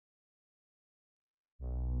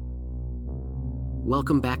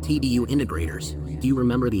Welcome back, TDU Integrators. Do you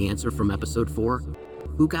remember the answer from episode 4?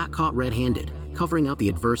 Who got caught red-handed, covering up the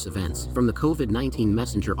adverse events from the COVID-19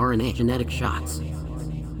 messenger RNA genetic shots?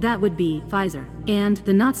 That would be Pfizer and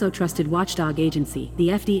the not-so-trusted watchdog agency, the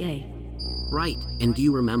FDA. Right, and do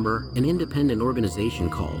you remember an independent organization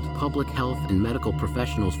called Public Health and Medical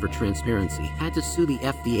Professionals for Transparency had to sue the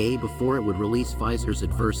FDA before it would release Pfizer's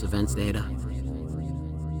adverse events data?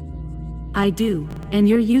 I do, and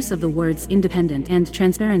your use of the words independent and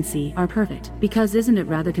transparency are perfect, because isn't it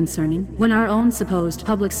rather concerning when our own supposed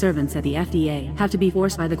public servants at the FDA have to be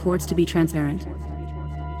forced by the courts to be transparent?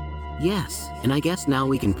 Yes, and I guess now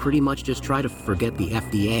we can pretty much just try to forget the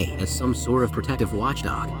FDA as some sort of protective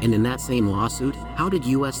watchdog. And in that same lawsuit, how did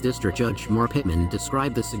U.S. District Judge Mark Pittman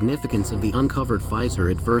describe the significance of the uncovered Pfizer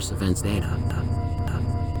adverse events data?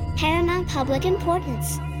 Paramount public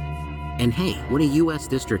importance. And hey, when a U.S.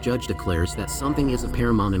 District Judge declares that something is of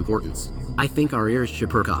paramount importance, I think our ears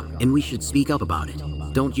should perk up, and we should speak up about it.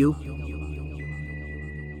 Don't you?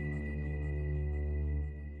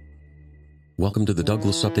 Welcome to the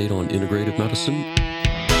Douglas Update on Integrative Medicine,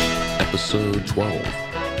 Episode 12.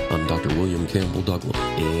 I'm Dr. William Campbell Douglas,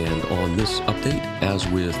 and on this update, as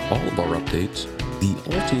with all of our updates, the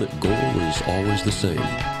ultimate goal is always the same: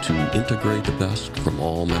 to integrate the best from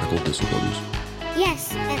all medical disciplines.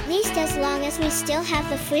 Yes, at least as long as we still have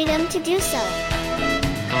the freedom to do so.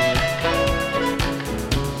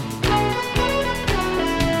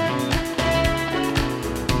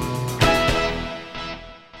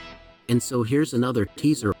 And so here's another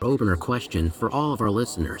teaser opener question for all of our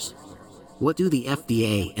listeners. What do the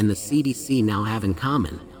FDA and the CDC now have in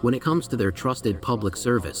common when it comes to their trusted public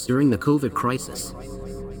service during the COVID crisis?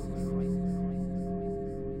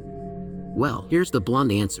 Well, here's the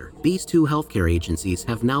blunt answer. These two healthcare agencies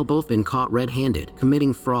have now both been caught red-handed,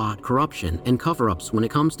 committing fraud, corruption, and cover-ups when it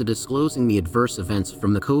comes to disclosing the adverse events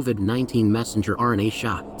from the COVID-19 messenger RNA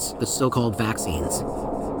shots, the so-called vaccines.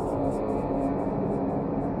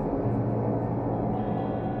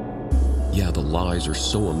 Yeah, the lies are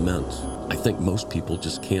so immense, I think most people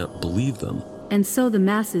just can't believe them. And so the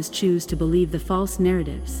masses choose to believe the false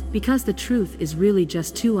narratives, because the truth is really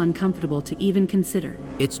just too uncomfortable to even consider.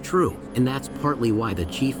 It's true, and that's partly why the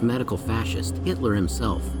chief medical fascist, Hitler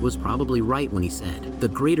himself, was probably right when he said, the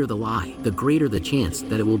greater the lie, the greater the chance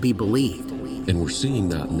that it will be believed. And we're seeing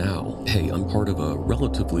that now. Hey, I'm part of a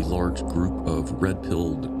relatively large group of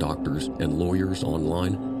red-pilled doctors and lawyers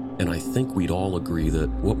online, and I think we'd all agree that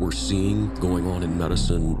what we're seeing going on in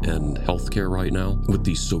medicine and healthcare right now, with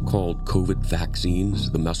these so-called COVID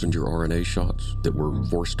vaccines, the messenger RNA shots that were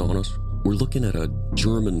forced on us, we're looking at a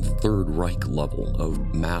German Third Reich level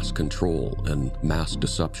of mass control and mass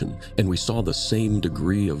deception. And we saw the same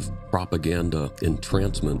degree of propaganda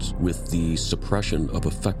entrancements with the suppression of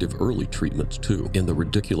effective early treatments too, and the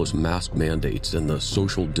ridiculous mask mandates and the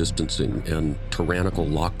social distancing and tyrannical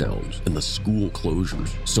lockdowns and the school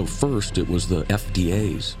closures. So first it was the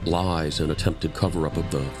FDA's lies and attempted cover-up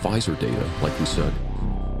of the Pfizer data, like we said.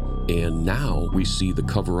 And now we see the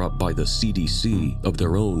cover-up by the CDC of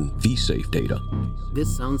their own V-Safe data.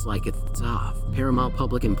 This sounds like it's of paramount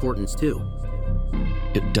public importance too.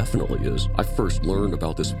 It definitely is. I first learned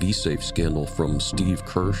about this V-Safe scandal from Steve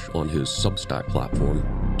Kirsch on his Substack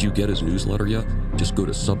platform. Do you get his newsletter yet? Just go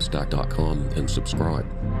to substack.com and subscribe.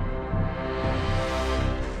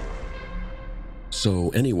 So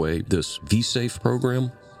anyway, this V-Safe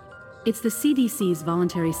program, It's the CDC's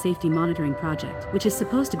Voluntary Safety Monitoring Project, which is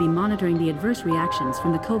supposed to be monitoring the adverse reactions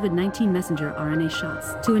from the COVID-19 messenger RNA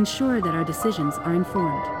shots to ensure that our decisions are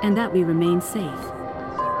informed and that we remain safe.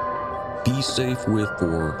 Be Safe With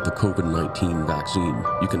for the COVID-19 vaccine.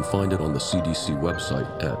 You can find it on the CDC website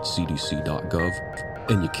at cdc.gov.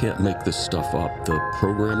 And you can't make this stuff up. The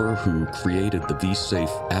programmer who created the V-Safe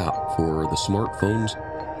app for the smartphones,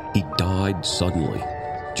 he died suddenly,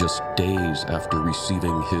 just days after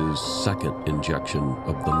receiving his second injection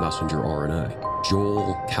of the messenger RNA.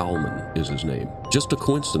 Joel Kalman is his name. Just a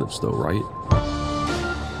coincidence though, right?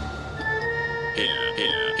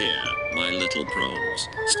 Here, my little pros.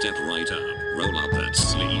 Step right up, roll up that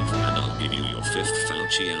sleeve, and I'll give you your 5th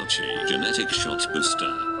Fauci ouchie genetic shot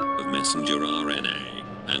booster of messenger RNA.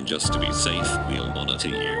 And just to be safe, we'll monitor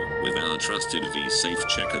you with our trusted V-Safe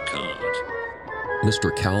checker card.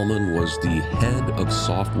 Mr. Kalman was the head of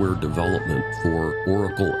software development for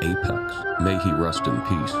Oracle Apex. May he rest in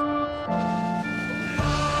peace.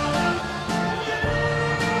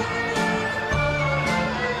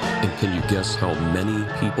 And can you guess how many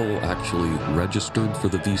people actually registered for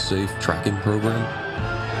the V-Safe tracking program?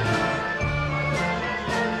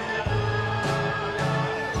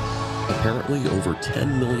 Apparently, over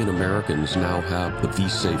 10 million Americans now have the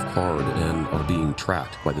V-Safe card and are being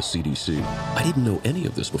tracked by the CDC. I didn't know any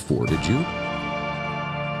of this before, did you?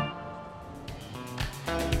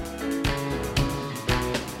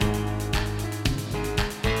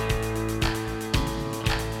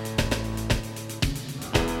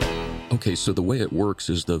 Okay, so the way it works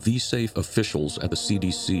is the V-Safe officials at the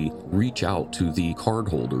CDC reach out to the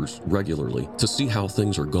cardholders regularly to see how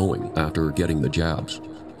things are going after getting the jabs.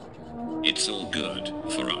 It's all good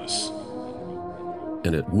for us.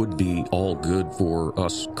 And it would be all good for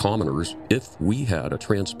us commoners if we had a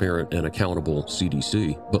transparent and accountable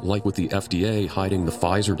CDC. But like with the FDA hiding the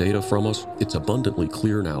Pfizer data from us, it's abundantly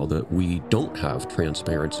clear now that we don't have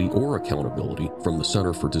transparency or accountability from the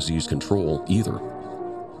Center for Disease Control either.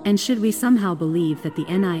 And should we somehow believe that the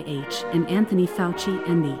NIH and Anthony Fauci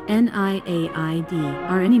and the NIAID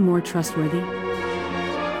are any more trustworthy?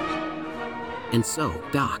 And so,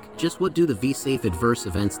 Doc, just what do the V-Safe adverse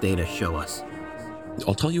events data show us?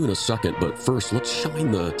 I'll tell you in a second, but first let's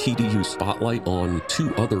shine the TDU spotlight on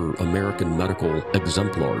two other American medical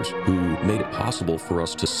exemplars who made it possible for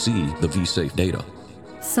us to see the V-Safe data.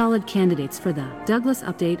 Solid candidates for the Douglas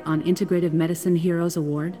Update on Integrative Medicine Heroes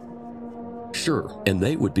Award? Sure, and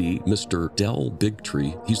they would be Mr. Del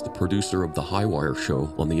Bigtree, he's the producer of the Highwire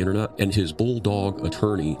show on the internet, and his bulldog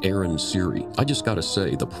attorney, Aaron Seary. I just gotta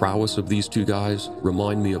say, the prowess of these two guys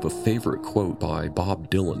remind me of a favorite quote by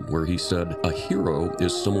Bob Dylan, where he said, "A hero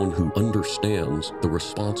is someone who understands the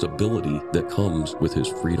responsibility that comes with his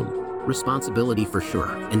freedom." Responsibility for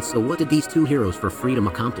sure. And so what did these two heroes for freedom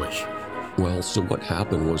accomplish? Well, so what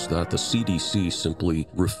happened was that the CDC simply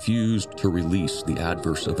refused to release the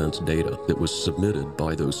adverse events data that was submitted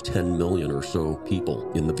by those 10 million or so people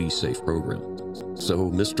in the V-Safe program. So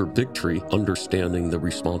Mr. Bigtree, understanding the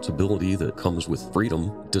responsibility that comes with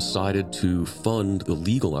freedom, decided to fund the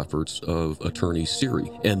legal efforts of Attorney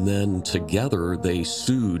Seary. And then together they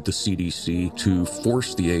sued the CDC to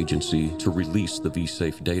force the agency to release the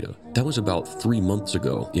V-Safe data. That was about 3 months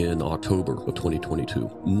ago in October of 2022.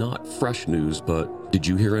 Not fresh news, but did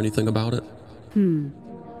you hear anything about it?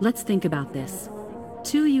 Let's think about this.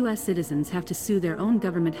 2 U.S. citizens have to sue their own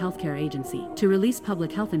government healthcare agency to release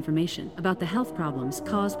public health information about the health problems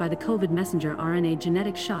caused by the COVID messenger RNA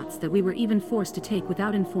genetic shots that we were even forced to take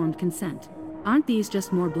without informed consent. Aren't these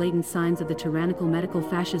just more blatant signs of the tyrannical medical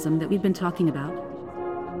fascism that we've been talking about?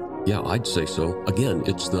 Yeah, I'd say so. Again,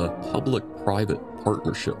 it's the public-private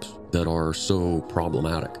partnerships that are so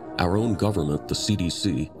problematic. Our own government, the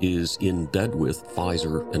CDC, is in bed with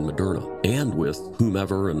Pfizer and Moderna, and with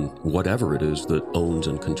whomever and whatever it is that owns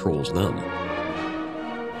and controls them.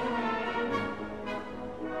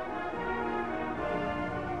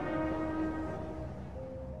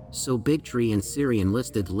 So Bigtree and Seary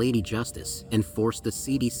enlisted Lady Justice and forced the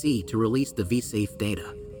CDC to release the V-Safe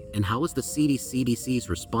data. And how was the CDC's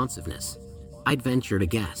responsiveness? I'd venture to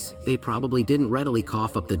guess they probably didn't readily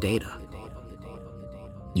cough up the data.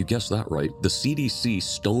 You guessed that right. The CDC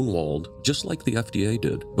stonewalled, just like the FDA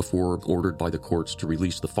did, before ordered by the courts to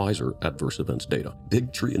release the Pfizer adverse events data.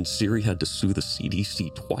 Bigtree and Seary had to sue the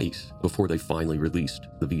CDC twice before they finally released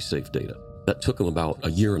the V-Safe data. That took them about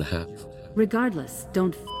a year and a half. Regardless,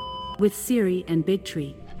 don't with Seary and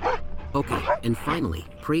Bigtree. Okay, and finally,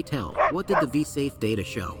 pray tell, what did the V-Safe data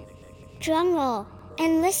show? Drum roll.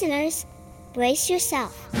 And listeners, brace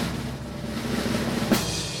yourself.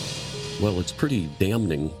 Well, it's pretty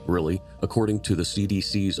damning, really. According to the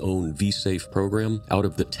CDC's own V-Safe program, out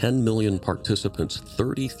of the 10 million participants,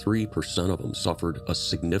 33% of them suffered a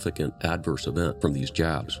significant adverse event from these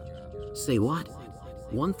jabs. Say what?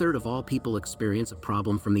 1/3 of all people experience a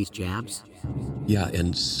problem from these jabs? Yeah,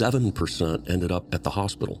 and 7% ended up at the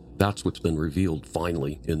hospital. That's what's been revealed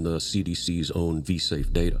finally in the CDC's own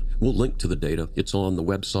V-Safe data. We'll link to the data. It's on the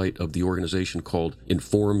website of the organization called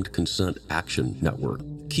Informed Consent Action Network.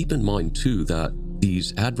 Keep in mind, too, that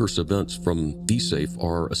these adverse events from V-Safe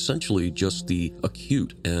are essentially just the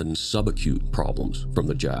acute and subacute problems from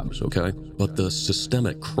the jabs, okay? But the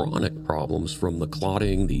systemic chronic problems from the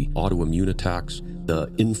clotting, the autoimmune attacks,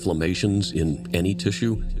 the inflammations in any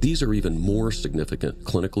tissue, these are even more significant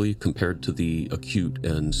clinically compared to the acute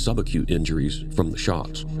and subacute injuries from the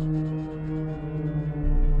shots.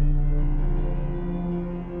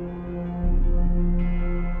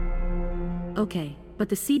 Okay, but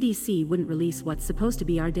the CDC wouldn't release what's supposed to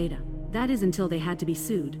be our data. That is until they had to be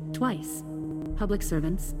sued, twice. Public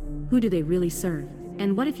servants? Who do they really serve?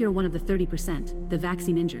 And what if you're one of the 30%, the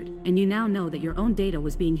vaccine injured, and you now know that your own data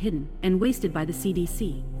was being hidden and wasted by the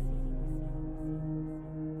CDC?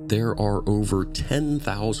 There are over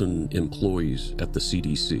 10,000 employees at the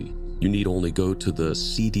CDC. You need only go to the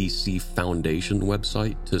CDC Foundation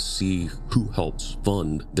website to see who helps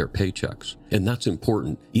fund their paychecks. And that's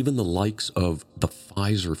important. Even the likes of the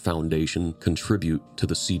Pfizer Foundation contribute to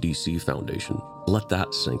the CDC Foundation. Let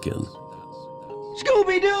that sink in.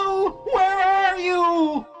 Scooby-Doo, where are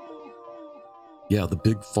you? Yeah, the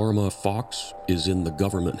big pharma fox is in the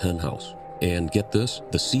government henhouse. And get this,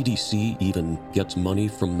 the CDC even gets money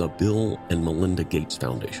from the Bill and Melinda Gates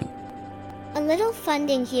Foundation. A little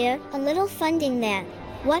funding here, a little funding there.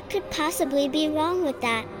 What could possibly be wrong with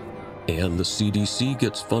that? And the CDC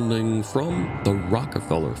gets funding from the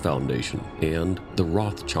Rockefeller Foundation and the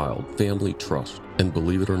Rothschild Family Trust. And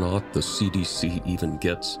believe it or not, the CDC even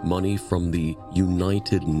gets money from the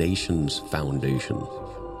United Nations Foundation.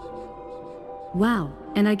 Wow,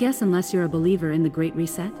 and I guess unless you're a believer in the Great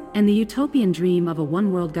Reset and the utopian dream of a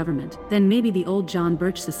one-world government, then maybe the old John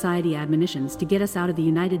Birch Society admonitions to get us out of the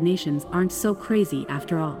United Nations aren't so crazy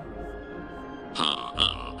after all. Ha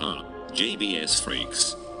ha ha, JBS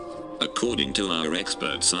freaks. According to our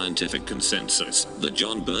expert scientific consensus, the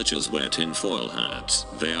John Birchers wear tinfoil hats.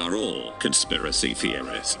 They are all conspiracy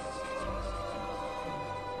theorists.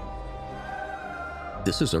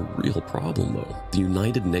 This is a real problem, though. The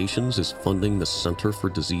United Nations is funding the Center for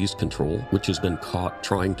Disease Control, which has been caught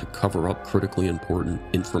trying to cover up critically important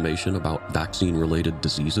information about vaccine-related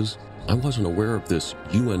diseases. I wasn't aware of this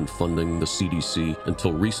UN funding the CDC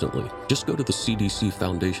until recently. Just go to the CDC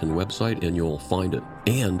Foundation website and you'll find it.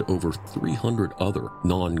 And over 300 other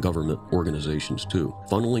non-government organizations, too,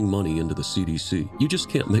 funneling money into the CDC. You just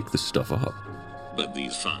can't make this stuff up. But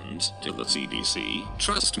these funds to the CDC,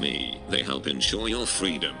 trust me, they help ensure your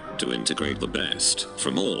freedom to integrate the best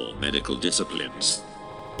from all medical disciplines.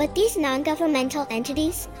 But these non-governmental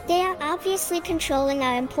entities, they are obviously controlling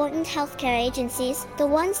our important healthcare agencies, the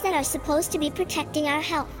ones that are supposed to be protecting our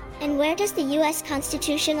health. And where does the US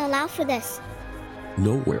Constitution allow for this?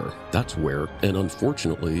 Nowhere. That's where. And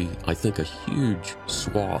unfortunately, I think a huge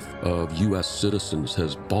swath of US citizens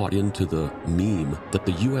has bought into the meme that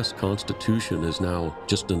the US Constitution is now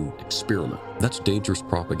just an experiment. That's dangerous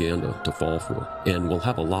propaganda to fall for. And we'll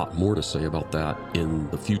have a lot more to say about that in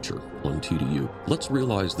the future on TDU. Let's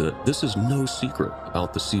realize that this is no secret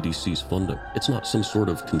about the CDC's funding. It's not some sort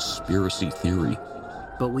of conspiracy theory.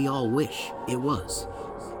 But we all wish it was.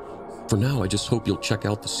 For now, I just hope you'll check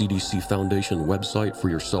out the CDC Foundation website for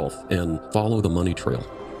yourself and follow the money trail.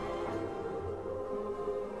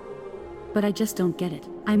 But I just don't get it.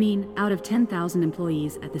 I mean, out of 10,000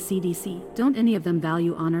 employees at the CDC, don't any of them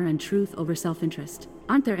value honor and truth over self-interest?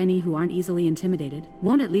 Aren't there any who aren't easily intimidated?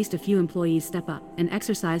 Won't at least a few employees step up and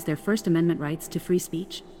exercise their First Amendment rights to free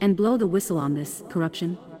speech and blow the whistle on this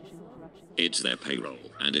corruption? It's their payroll,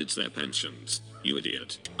 and it's their pensions. You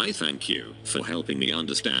idiot. I thank you for helping me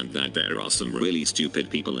understand that there are some really stupid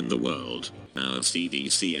people in the world. Our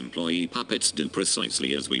CDC employee puppets do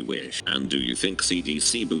precisely as we wish. And do you think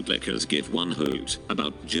CDC bootlickers give one hoot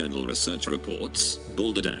about journal research reports?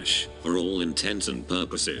 Balderdash. For all intents and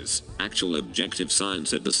purposes, actual objective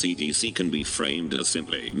science at the CDC can be framed as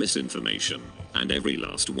simply misinformation. And every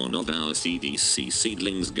last one of our CDC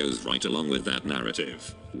seedlings goes right along with that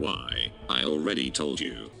narrative. Why? I already told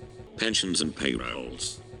you. Pensions and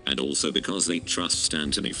payrolls. And also because they trust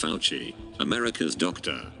Anthony Fauci, America's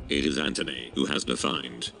doctor. It is Anthony who has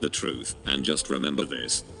defined the truth. And just remember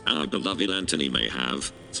this, our beloved Anthony may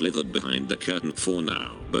have slithered behind the curtain for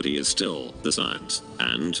now, but he is still the science,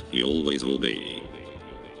 and he always will be.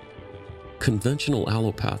 Conventional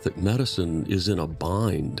allopathic medicine is in a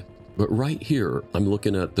bind. But right here, I'm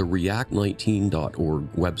looking at the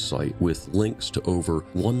react19.org website with links to over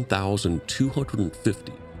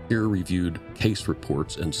 1,250 peer-reviewed case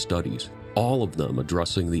reports and studies, all of them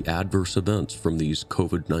addressing the adverse events from these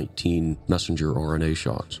COVID-19 messenger RNA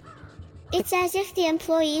shots. It's as if the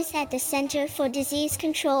employees at the Center for Disease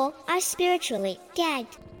Control are spiritually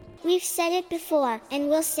gagged. We've said it before, and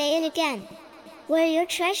we'll say it again. Where your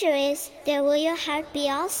treasure is, there will your heart be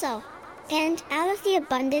also. And out of the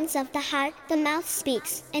abundance of the heart, the mouth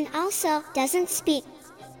speaks, and also doesn't speak.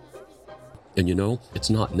 And you know, it's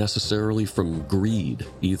not necessarily from greed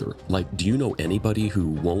either. Like, do you know anybody who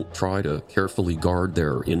won't try to carefully guard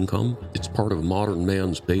their income? It's part of modern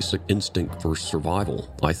man's basic instinct for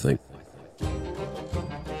survival, I think.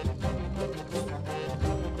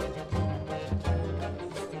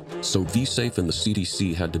 So VSafe and the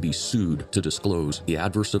CDC had to be sued to disclose the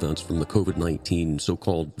adverse events from the COVID-19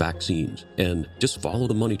 so-called vaccines. And just follow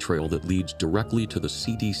the money trail that leads directly to the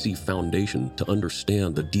CDC Foundation to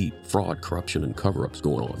understand the deep fraud, corruption, and cover-ups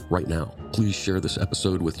going on right now. Please share this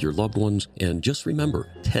episode with your loved ones, and just remember,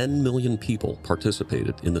 10 million people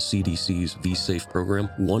participated in the CDC's VSafe program.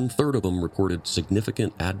 1/3 of them reported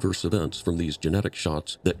significant adverse events from these genetic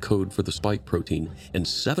shots that code for the spike protein, and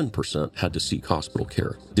 7% had to seek hospital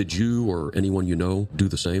care. Did you or anyone you know do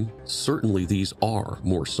the same? Certainly these are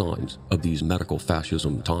more signs of these medical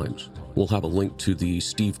fascism times. We'll have a link to the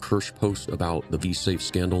Steve Kirsch post about the VSafe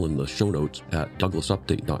scandal in the show notes at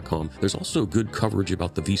douglasupdate.com. There's also good coverage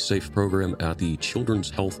about the VSafe program at the Children's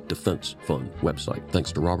Health Defense Fund website,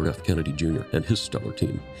 thanks to Robert F. Kennedy Jr. and his stellar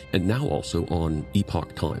team. And now also on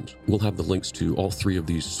Epoch Times. We'll have the links to all three of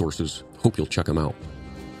these sources. Hope you'll check them out.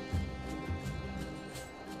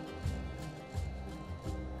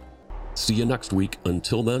 See you next week.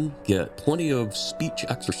 Until then, get plenty of speech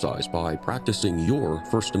exercise by practicing your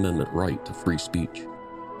First Amendment right to free speech.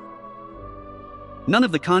 None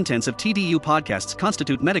of the contents of TDU podcasts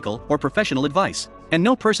constitute medical or professional advice, and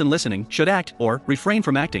no person listening should act or refrain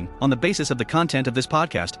from acting on the basis of the content of this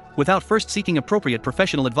podcast without first seeking appropriate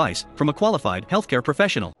professional advice from a qualified healthcare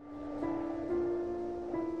professional.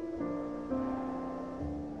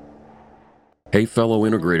 Hey fellow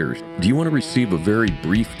integrators, do you want to receive a very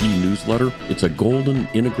brief e-newsletter? It's a golden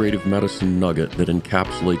integrative medicine nugget that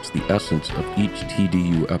encapsulates the essence of each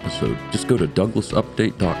TDU episode. Just go to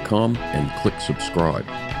douglasupdate.com and click subscribe.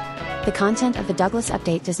 The content of the Douglas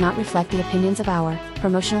Update does not reflect the opinions of our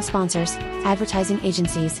promotional sponsors, advertising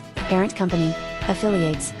agencies, parent company,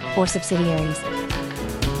 affiliates, or subsidiaries.